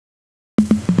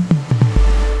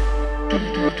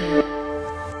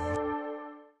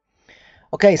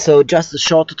Okay, so just a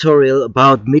short tutorial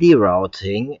about MIDI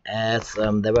routing, as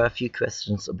there were a few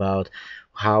questions about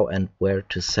how and where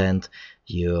to send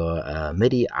your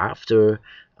MIDI after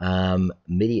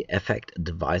MIDI effect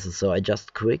devices. So I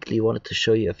just quickly wanted to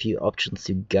show you a few options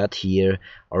you got here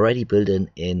already built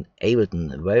in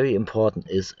Ableton. Very important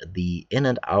is the in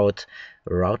and out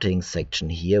routing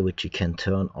section here, which you can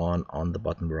turn on the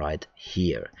bottom right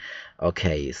here.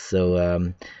 Okay,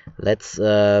 so let's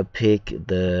pick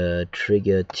the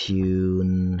trigger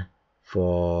tune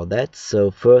for that.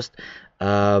 So first,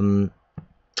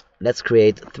 let's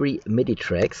create 3 MIDI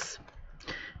tracks,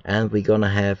 and we're gonna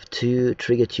have 2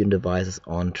 trigger tune devices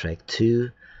on track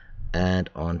 2 and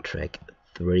on track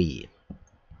 3.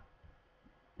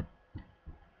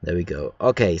 There we go.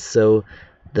 Okay, so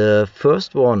the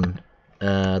first one,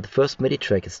 the first MIDI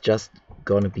track is just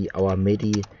gonna be our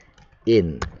MIDI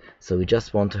in. So we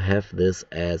just want to have this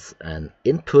as an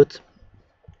input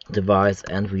device,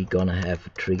 and we're gonna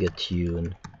have trigger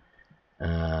tune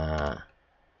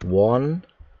 1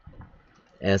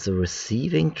 as a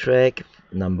receiving track,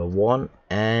 number 1,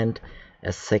 and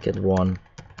a second one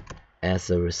as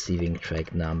a receiving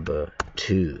track, number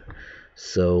 2.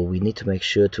 So we need to make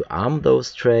sure to arm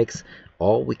those tracks,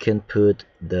 or we can put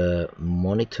the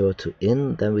monitor to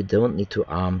in, then we don't need to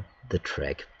arm the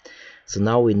track. So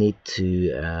now we need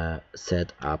to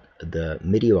set up the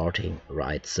MIDI routing,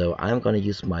 right? So I'm gonna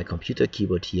use my computer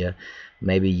keyboard here.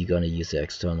 Maybe you're gonna use the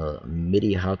external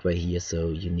MIDI hardware here,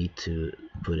 so you need to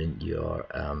put in your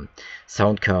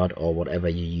sound card or whatever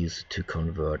you use to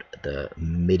convert the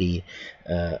MIDI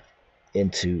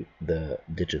into the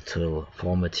digital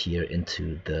format here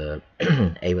into the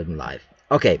Ableton Live.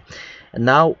 Okay, and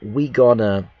now we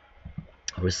gonna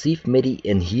receive MIDI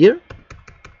in here,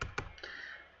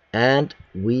 and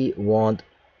we want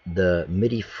the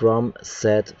MIDI from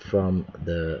set from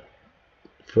the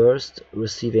first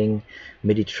receiving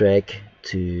MIDI track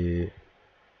to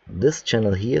this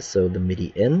channel here, so the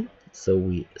MIDI in. So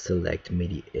we select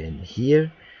MIDI in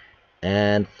here,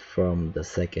 and from the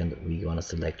second we're gonna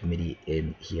select MIDI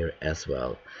in here as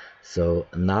well. So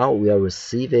now we are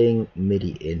receiving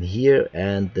MIDI in here,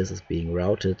 and this is being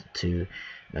routed to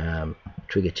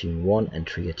trigger tune 1 and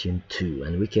trigger tune 2,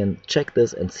 and we can check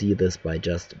this and see this by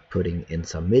just putting in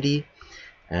some MIDI,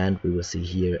 and we will see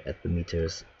here at the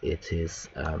meters it is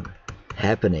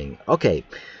happening. Okay,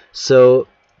 so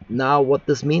now what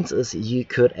this means is you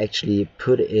could actually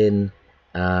put in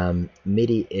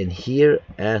MIDI in here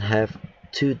and have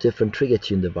 2 different trigger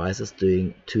tune devices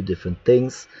doing 2 different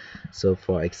things. So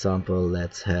for example,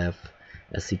 let's have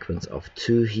a sequence of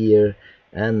 2 here,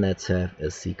 and let's have a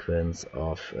sequence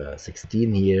of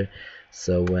 16 here.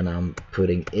 So when I'm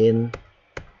putting in,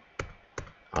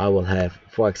 I will have,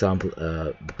 for example,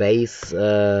 a bass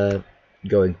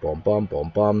going bomb bomb bomb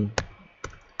bomb,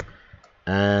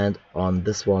 and on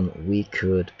this one we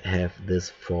could have this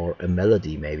for a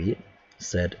melody, maybe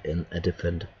set in a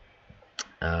different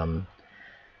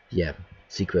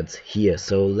sequence here.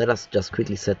 So let us just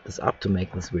quickly set this up to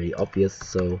make this really obvious.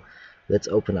 So let's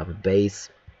open up a bass,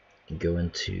 go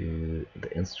into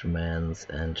the instruments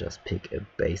and just pick a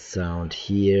bass sound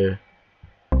here.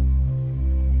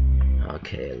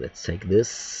 Okay, let's take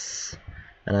this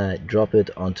and I drop it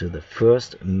onto the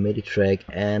first MIDI track,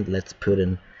 and let's put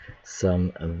in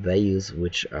some values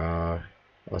which are,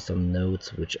 or some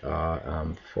notes which are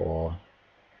for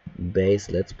bass.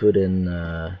 Let's put in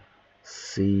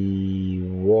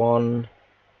C1,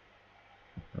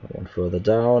 one further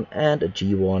down, and a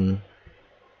G1.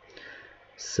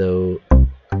 So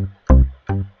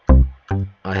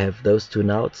I have those 2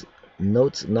 notes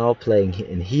now playing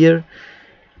in here,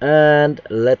 and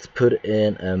let's put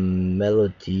in a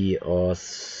melody, or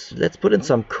let's put in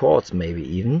some chords, maybe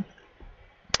even.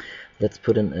 Let's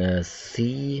put in a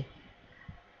C,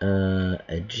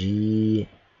 a G,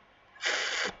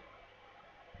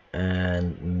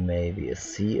 and maybe a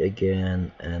C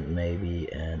again, and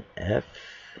maybe an F.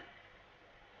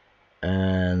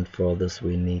 And for this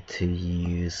we need to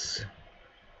use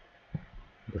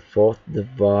the 4th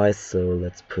device, so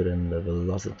let's put in the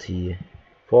velocity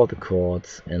for the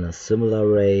chords in a similar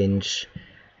range,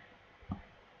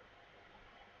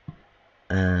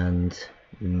 and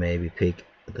maybe pick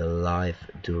the live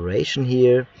duration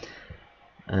here,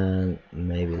 and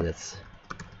maybe let's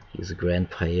use a grand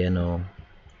piano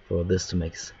for this to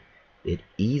make it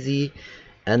easy.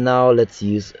 And now let's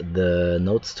use the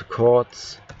notes to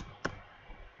chords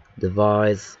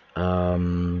device,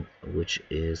 which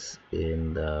is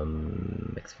in the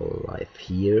Maxwell Live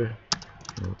here.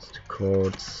 Notes to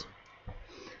chords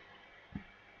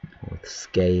with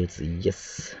scales,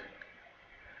 yes.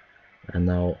 And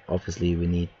now obviously we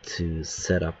need to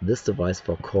set up this device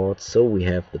for chords, so we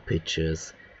have the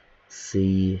pitches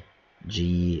C,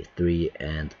 G3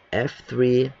 and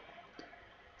F3.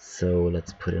 So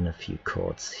let's put in a few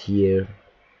chords here.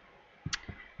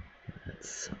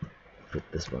 Let's put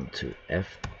this one to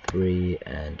F3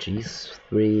 and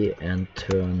G3 and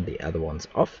turn the other ones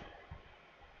off.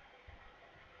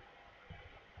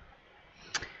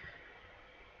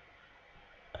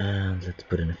 And let's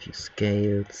put in a few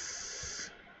scales.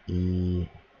 E,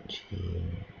 G.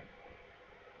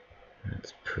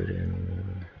 Let's put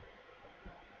in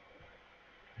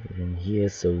here,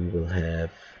 so we will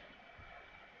have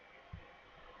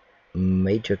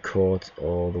major chords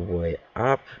all the way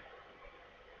up,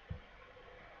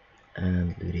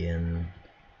 and Lydian.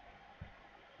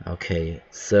 Okay,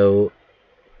 so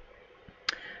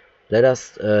let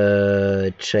us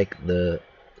check the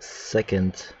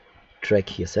second track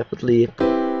here separately.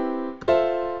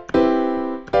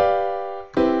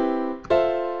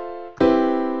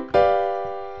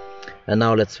 And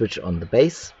now let's switch on the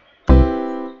bass.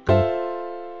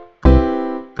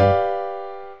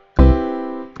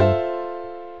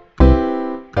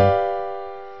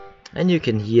 And you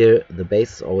can hear the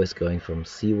bass is always going from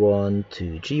C1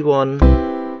 to G1.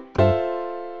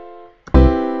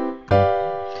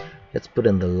 Let's put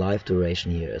in the live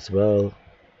duration here as well.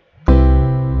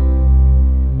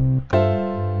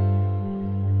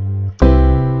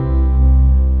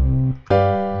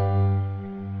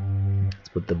 Let's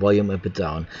put the volume a bit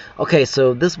down. Okay,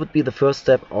 so this would be the first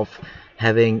step of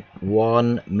having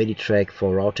one MIDI track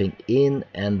for routing in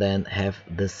and then have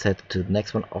this set to the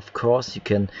next one. Of course, you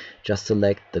can just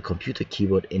select the computer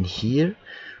keyboard in here,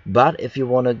 but if you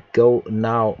want to go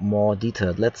now more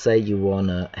detailed, let's say you want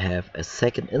to have a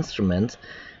second instrument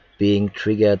being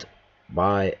triggered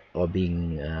by or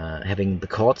being having the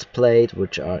chords played,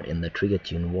 which are in the trigger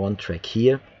tune 1 track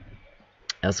here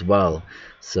as well.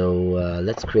 So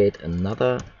let's create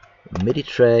another MIDI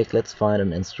track. Let's find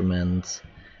an instrument,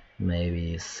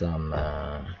 maybe some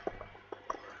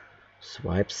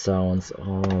swipe sounds,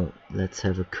 or let's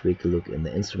have a quick look in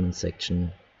the instrument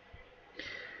section.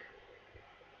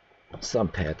 Some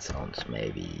pad sounds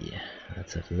maybe.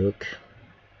 Let's have a look.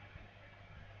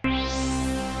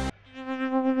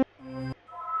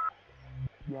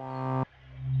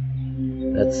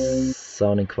 That's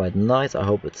sounding quite nice. I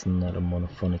hope it's not a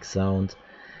monophonic sound.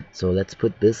 So let's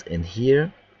put this in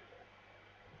here.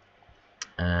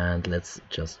 And let's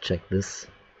just check this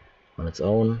on its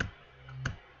own.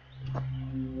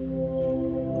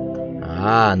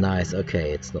 Ah, nice.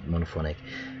 Okay, it's not monophonic.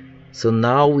 So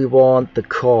now we want the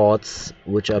chords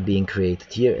which are being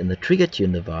created here in the trigger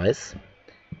tune device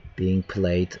being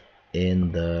played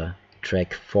in the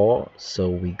track 4. So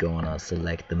we're gonna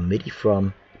select the MIDI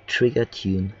from trigger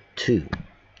tune 2.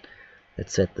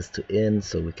 Let's set this to in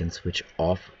so we can switch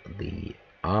off the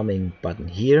arming button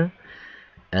here.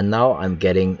 And now I'm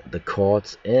getting the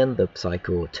chords in the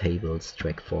Psycho Tables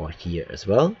track 4 here as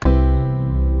well.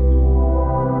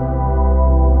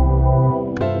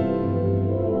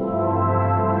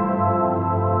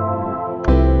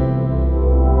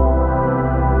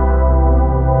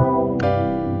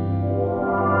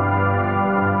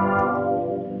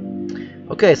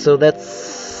 Okay, so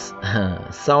that's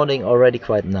sounding already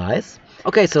quite nice.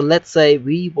 Okay, so let's say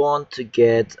we want to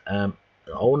get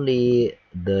only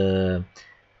the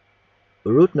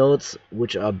root notes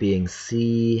which are being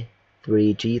C3,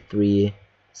 G3,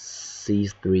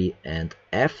 C3 and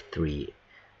F3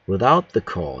 without the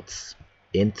chords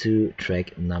into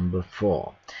track number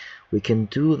 4. We can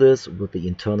do this with the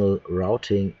internal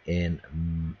routing in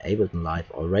Ableton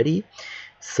Live already.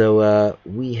 So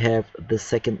we have the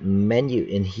second menu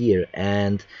in here,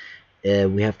 and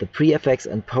we have the pre-effects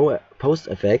and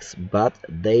post-effects, but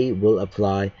they will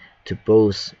apply to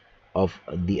both of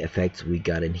the effects we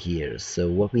got in here. So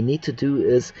what we need to do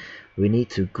is we need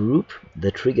to group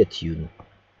the trigger tune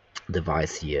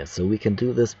device here. So we can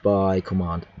do this by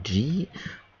Command G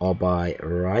or by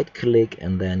right click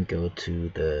and then go to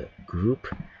the group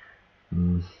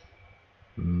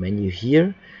menu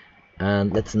here,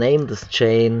 and let's name this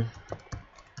chain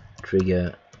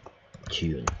trigger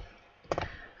tune.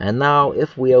 And now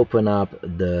if we open up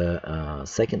the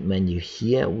second menu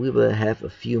here, we will have a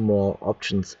few more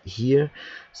options here.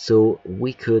 So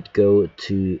we could go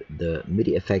to the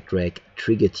MIDI effect rack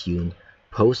trigger tune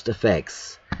post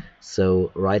effects.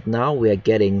 So right now we are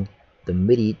getting the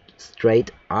MIDI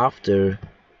straight after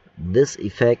this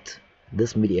effect,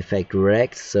 this MIDI effect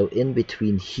rack, so in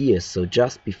between here, so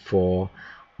just before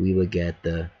we will get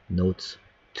the notes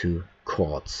to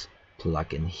chords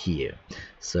plug in here.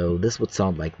 So this would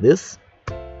sound like this.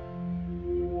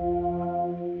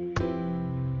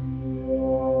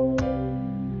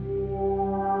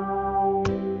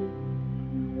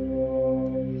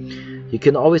 You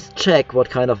can always check what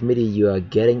kind of MIDI you are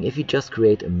getting if you just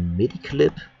create a MIDI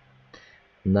clip.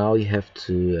 Now you have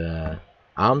to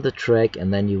arm the track,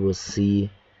 and then you will see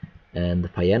in the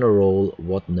piano roll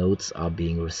what notes are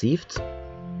being received.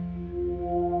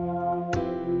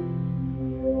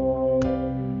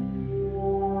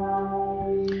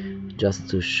 Just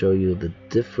to show you the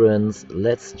difference,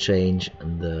 let's change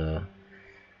the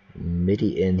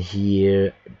MIDI in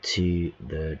here to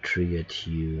the trigger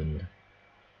tune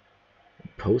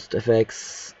post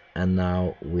effects, and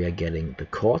now we are getting the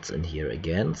chords in here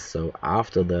again. So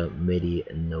after the MIDI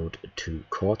note to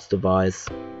chords device,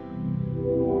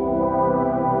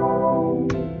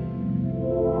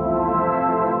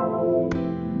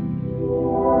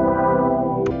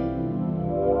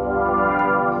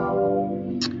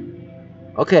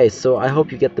 okay, so I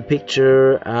hope you get the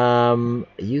picture.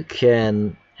 You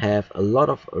can have a lot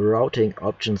of routing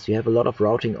options. You have a lot of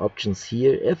routing options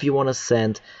here. If you want to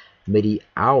send MIDI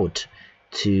out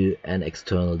to an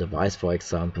external device, for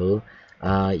example,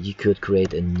 you could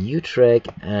create a new track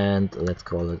and let's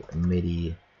call it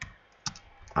MIDI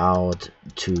out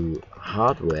to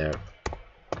hardware.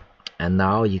 And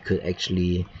now you could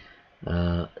actually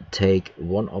take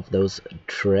one of those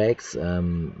tracks,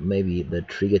 maybe the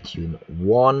trigger tune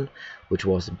 1, which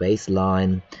was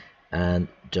baseline, and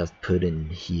just put in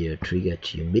here trigger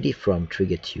tune MIDI from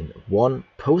trigger tune 1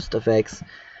 post effects,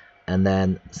 and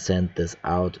then send this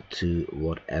out to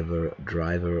whatever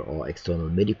driver or external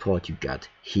MIDI port you got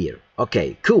here.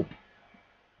 Okay, cool.